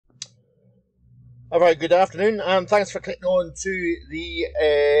A very good afternoon, and thanks for clicking on to the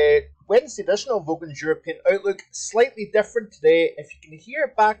Wednesday edition of Vogan's European Outlook. Slightly different today. If you can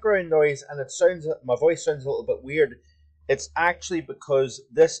hear background noise and my voice sounds a little bit weird, it's actually because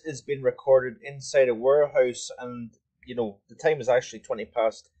this is being recorded inside a warehouse, and the time is actually 20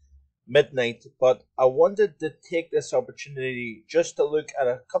 past midnight. But I wanted to take this opportunity just to look at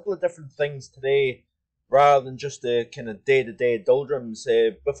a couple of different things today, rather than just the kind of day-to-day doldrums.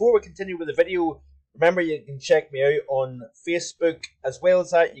 Before we continue with the video, remember, you can check me out on Facebook. As well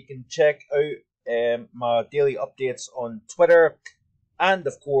as that, you can check out my daily updates on Twitter. And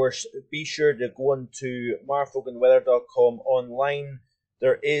of course, be sure to go on to marfoganweather.com online.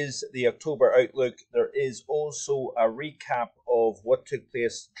 There is the October Outlook. There is also a recap of what took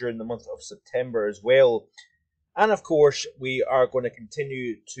place during the month of September as well. And of course, we are going to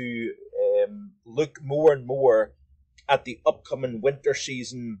continue to look more and more at the upcoming winter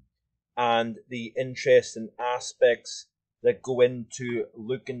season and the interesting aspects that go into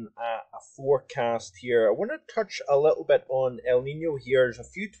looking at a forecast here. I want to touch a little bit on El Nino here. There's a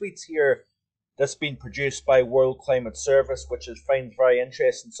few tweets here that's been produced by World Climate Service, which I find very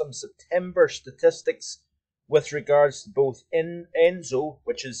interesting. Some September statistics with regards to both ENSO,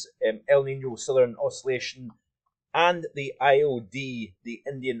 which is El Nino Southern Oscillation, and the IOD, the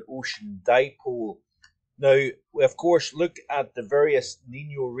Indian Ocean Dipole. Now, we of course look at the various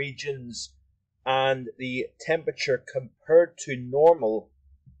Nino regions and the temperature compared to normal,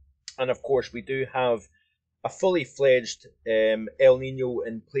 and of course we do have a fully fledged El Nino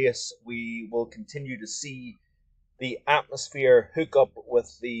in place. We will continue to see the atmosphere hook up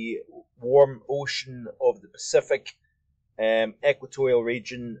with the warm ocean of the Pacific equatorial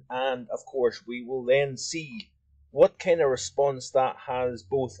region, and of course we will then see what kind of response that has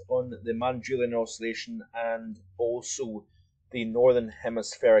both on the Manjulian Oscillation and also the Northern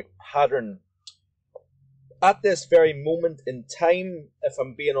Hemispheric pattern. At this very moment in time, if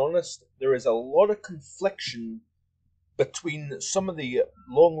I'm being honest, there is a lot of confliction between some of the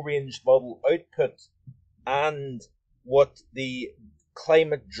long-range model output and what the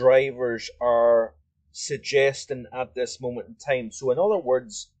climate drivers are suggesting at this moment in time. So in other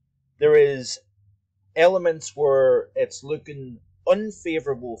words, there is elements where it's looking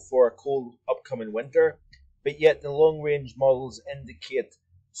unfavorable for a cold upcoming winter, but yet the long range models indicate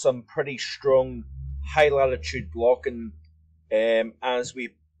some pretty strong high latitude blocking as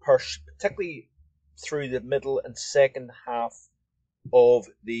we push, particularly through the middle and second half of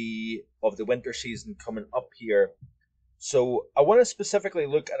the winter season coming up here. So I want to specifically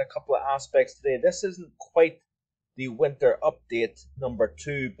look at a couple of aspects today. This isn't quite the winter update number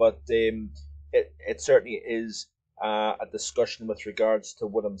 2, but it certainly is a discussion with regards to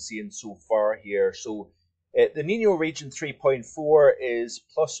what I'm seeing so far here. So the Nino region 3.4 is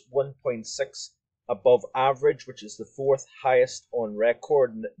plus 1.6 above average, which is the 4th highest on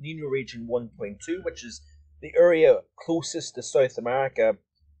record. And Nino region 1.2, which is the area closest to South America,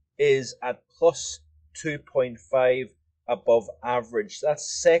 is at plus 2.5 above average.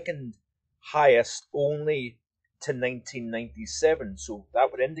 That's second highest only to 1997. So that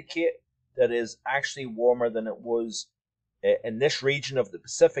would indicate that is actually warmer than it was in this region of the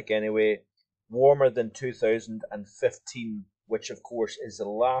Pacific anyway, warmer than 2015, which of course is the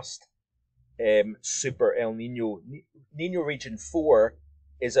last super El Nino. Nino region 4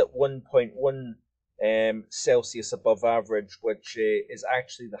 is at 1.1 Celsius above average, which is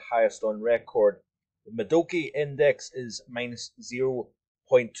actually the highest on record. The Madoki index is minus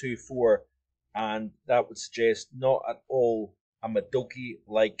 0.24, and that would suggest not at all a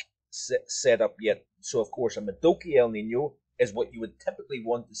Madoki-like set up yet. So of course a Madoki El Nino is what you would typically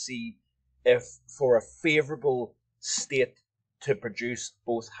want to see if for a favorable state to produce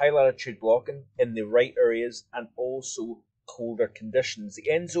both high latitude blocking in the right areas and also colder conditions. The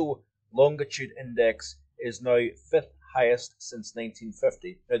ENSO longitude index is now 5th highest since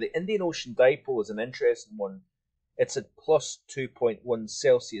 1950. Now the Indian Ocean Dipole is an interesting one. It's at plus 2.1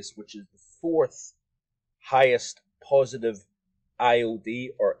 Celsius, which is the 4th highest positive IOD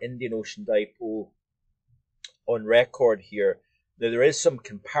or Indian Ocean Dipole on record here. Now there is some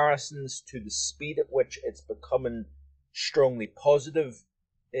comparisons to the speed at which it's becoming strongly positive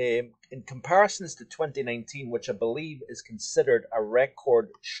in comparisons to 2019, which I believe is considered a record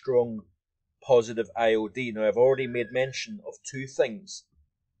strong positive IOD. Now I've already made mention of two things.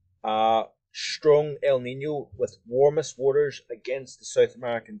 Strong El Nino with warmest waters against the South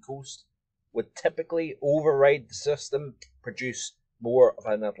American coast would typically override the system, produce more of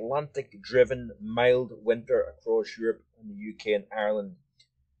an Atlantic-driven mild winter across Europe and the UK and Ireland.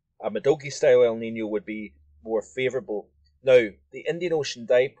 A Madoki-style El Nino would be more favourable. Now, the Indian Ocean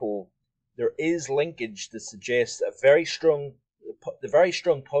Dipole there is linkage that suggests a very strong, the very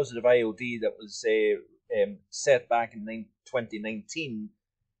strong positive IOD that was set back in 2019.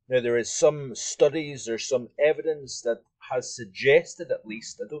 Now, there is some studies, there's some evidence that has suggested, at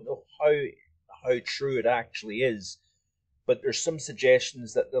least, I don't know how true it actually is, but there's some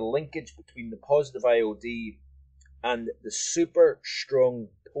suggestions that the linkage between the positive IOD and the super strong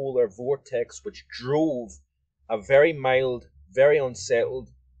polar vortex, which drove a very mild, very unsettled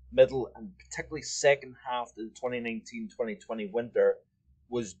middle and particularly second half of the 2019-2020 winter,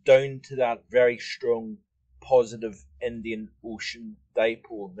 was down to that very strong positive Indian Ocean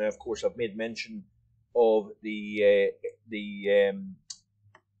dipole. Now, of course, I've made mention of the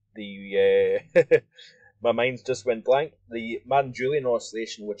my mind's just went blank. The Madden-Julian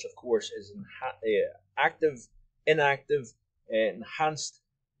oscillation, which of course is active, inactive, enhanced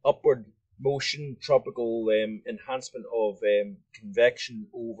upward motion, tropical enhancement of convection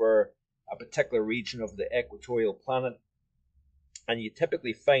over a particular region of the equatorial planet, and you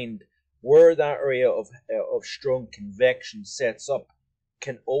typically find where that area of strong convection sets up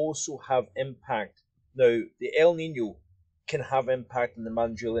can also have impact. Now, the El Nino can have impact on the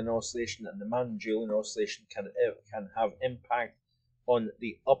Madden-Julian oscillation, and the Madden-Julian oscillation can have impact on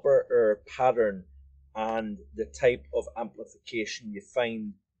the upper air pattern and the type of amplification you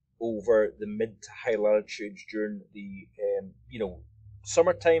find over the mid to high latitudes during the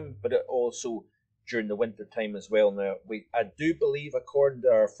summertime, but also during the winter time as well. Now, I do believe, according to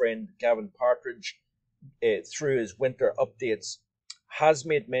our friend Gavin Partridge, through his winter updates, has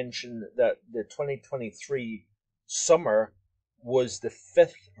made mention that the 2023 summer was the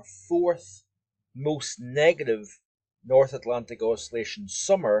fourth most negative North Atlantic oscillation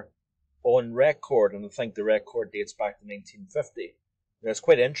summer on record, and I think the record dates back to 1950. Now, it's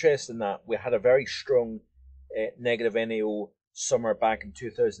quite interesting that we had a very strong negative NAO summer back in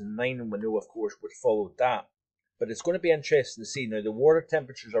 2009, and we know, of course, what followed that. But it's going to be interesting to see. Now, the water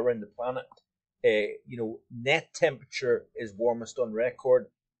temperatures around the planet, net temperature is warmest on record.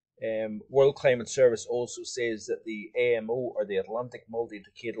 World Climate Service also says that the AMO, or the Atlantic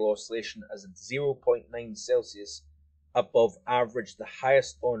Multi-Decadal Oscillation, is at 0.9 Celsius above average, the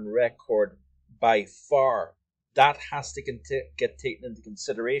highest on record by far. That has to get taken into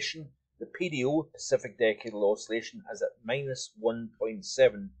consideration. The PDO, Pacific Decadal Oscillation, is at minus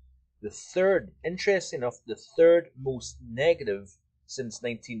 1.7. The third, interesting enough, the third most negative since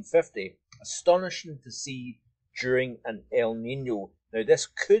 1950. Astonishing to see during an El Nino. Now, this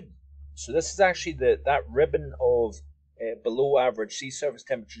is actually that ribbon of below average sea surface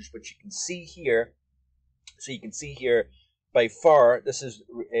temperatures, which you can see here. So you can see here, by far, this is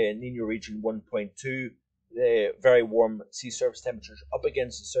Nino region 1.2. Very warm sea surface temperatures up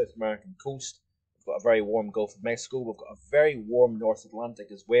against the South American coast. We've got a very warm Gulf of Mexico. We've got a very warm North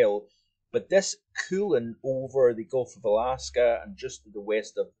Atlantic as well. But this cooling over the Gulf of Alaska and just to the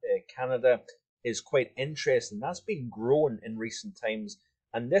west of Canada is quite interesting. That's been growing in recent times.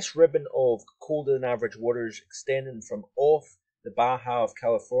 And this ribbon of colder than average waters extending from off the Baja of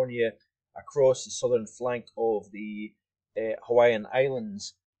California across the southern flank of the Hawaiian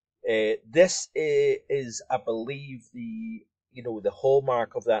Islands, this is, I believe, the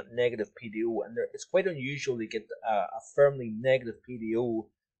hallmark of that negative PDO, and it's quite unusual to get a firmly negative PDO,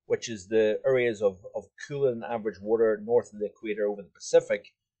 which is the areas of cooler than average water north of the equator over the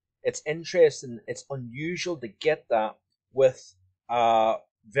Pacific. It's interesting. It's unusual to get that with a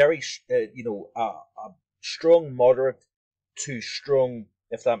very a strong moderate to strong,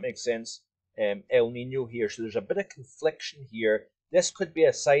 if that makes sense, El Nino here. So there's a bit of confliction here. This could be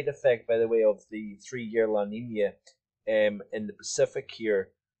a side effect, by the way, of the 3-year La Nina in the Pacific here.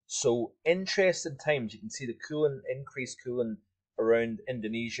 So interesting times. You can see the increased cooling around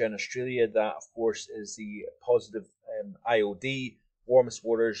Indonesia and Australia. That, of course, is the positive IOD, warmest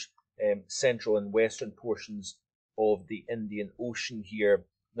waters, central and western portions of the Indian Ocean here.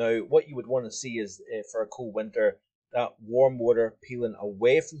 Now, what you would want to see is, for a cold winter, that warm water peeling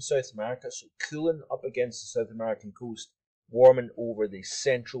away from South America, so cooling up against the South American coast, warming over the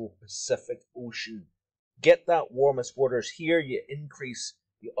central Pacific Ocean. Get that warmest waters here, you increase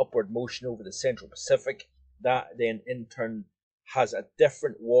the upward motion over the central Pacific. That then in turn has a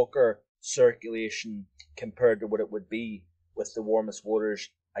different Walker circulation compared to what it would be with the warmest waters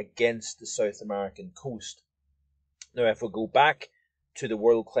against the South American coast. Now, if we go back to the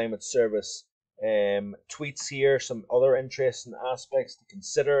World Climate Service tweets here, some other interesting aspects to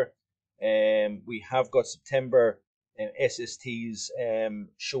consider. We have got September SSTs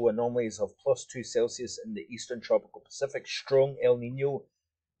show anomalies of +2 Celsius in the eastern tropical Pacific, strong El Nino,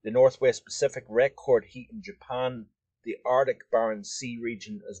 the northwest Pacific, record heat in Japan, the Arctic Barents Sea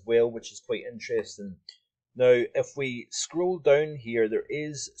region as well, which is quite interesting. Now, if we scroll down here, there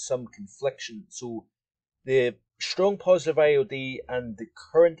is some confliction. So the strong positive IOD and the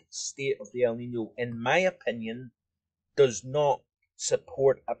current state of the El Nino, in my opinion, does not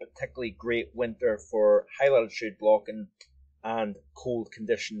support a particularly great winter for high latitude blocking and cold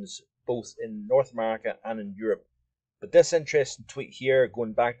conditions both in North America and in Europe. But this interesting tweet here,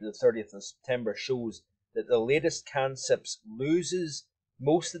 going back to the 30th of September, shows that the latest CANSIPS loses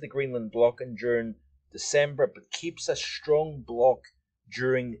most of the Greenland blocking during December, but keeps a strong block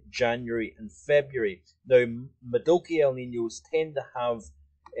during January and February. Now, Modoki El Ninos tend to have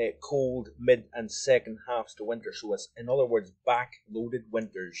cold mid and second halves to winter, so it's, in other words, back-loaded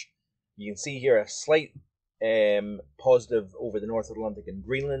winters. You can see here a slight positive over the North Atlantic and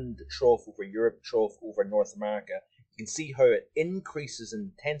Greenland, trough over Europe, trough over North America. You can see how it increases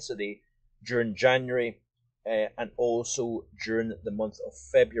in intensity during January and also during the month of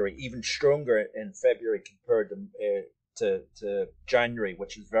February, even stronger in February compared to January,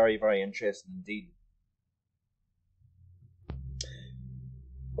 which is very, very interesting indeed.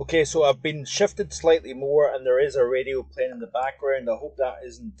 Okay, so I've been shifted slightly more and there is a radio playing in the background. I hope that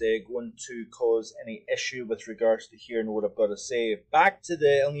isn't going to cause any issue with regards to hearing what I've got to say. Back to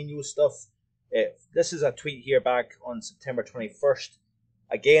the El Nino stuff. This is a tweet here back on September 21st,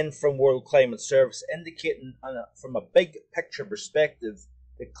 again from World Climate Service, indicating from a big picture perspective,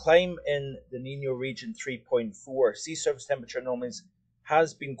 the climb in the Nino region 3.4 sea surface temperature anomalies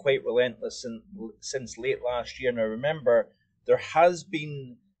has been quite relentless since late last year. Now remember, there has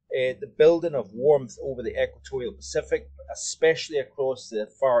been the building of warmth over the equatorial Pacific, especially across the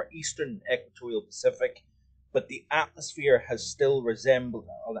far eastern equatorial Pacific, but the atmosphere has still resembled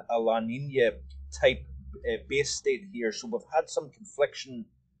a La Nina type base state here, so we've had some confliction.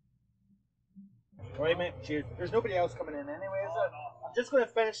 Alright mate, cheers. There's nobody else coming in anyway, is it? I'm just going to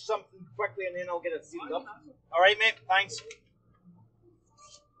finish something quickly and then I'll get it sealed up. Alright mate, thanks.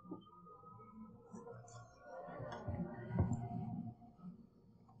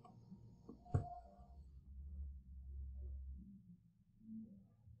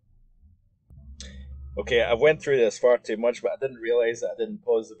 Okay, I went through this far too much, but I didn't realize that I didn't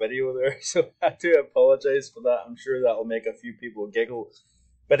pause the video there, so I do apologize for that. I'm sure that will make a few people giggle.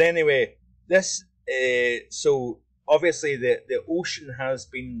 But anyway, this, so obviously the ocean has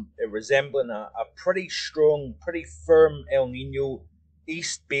been resembling a pretty strong, pretty firm El Nino,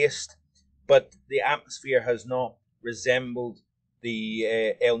 east-based, but the atmosphere has not resembled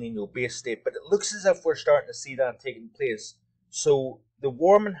the El Nino base state. But it looks as if we're starting to see that taking place. So the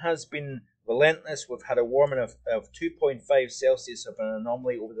warming has been relentless. We've had a warming of 2.5 Celsius of an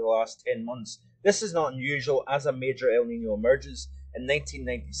anomaly over the last 10 months. This is not unusual as a major El Nino emerges. In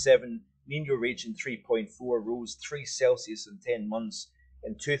 1997, Nino region 3.4 rose 3 Celsius in 10 months.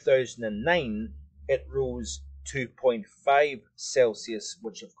 In 2009, it rose 2.5 Celsius,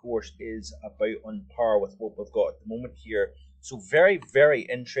 which of course is about on par with what we've got at the moment here. So very, very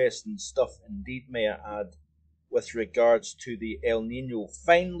interesting stuff indeed, may I add, with regards to the El Nino.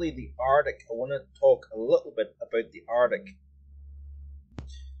 Finally, the Arctic. I want to talk a little bit about the Arctic.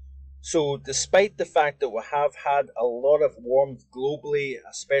 So despite the fact that we have had a lot of warmth globally,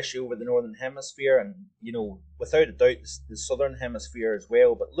 especially over the northern hemisphere, and you know, without a doubt the southern hemisphere as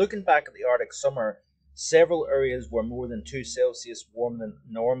well, but looking back at the Arctic summer, several areas were more than 2 Celsius warmer than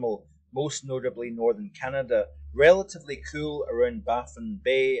normal, most notably northern Canada, relatively cool around Baffin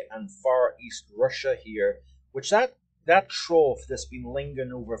Bay and far east Russia here, which that trough that's been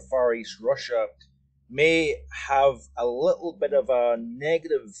lingering over far east Russia may have a little bit of a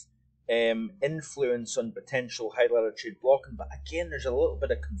negative influence on potential high latitude blocking, but again there's a little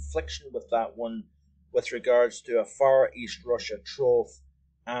bit of confliction with that one with regards to a far east Russia trough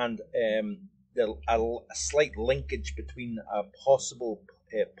and a slight linkage between a possible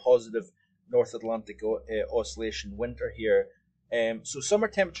positive North Atlantic oscillation winter here. So summer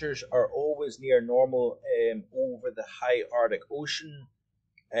temperatures are always near normal over the high Arctic Ocean,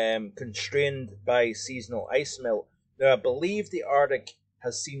 constrained by seasonal ice melt. Now I believe the Arctic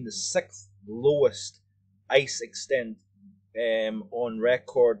has seen the 6th lowest ice extent on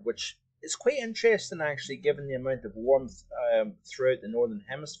record, which is quite interesting actually given the amount of warmth throughout the northern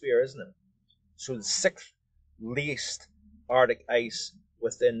hemisphere, isn't it? So the 6th least Arctic ice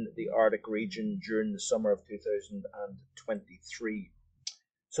within the Arctic region during the summer of 2023.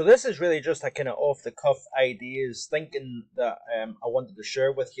 So this is really just a kind of off-the-cuff ideas, thinking that I wanted to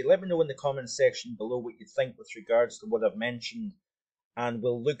share with you. Let me know in the comments section below what you think with regards to what I've mentioned, and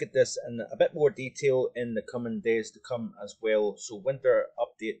we'll look at this in a bit more detail in the coming days to come as well. So winter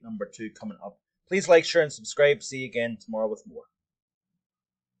update number 2 coming up. Please like, share, and subscribe. See you again tomorrow with more.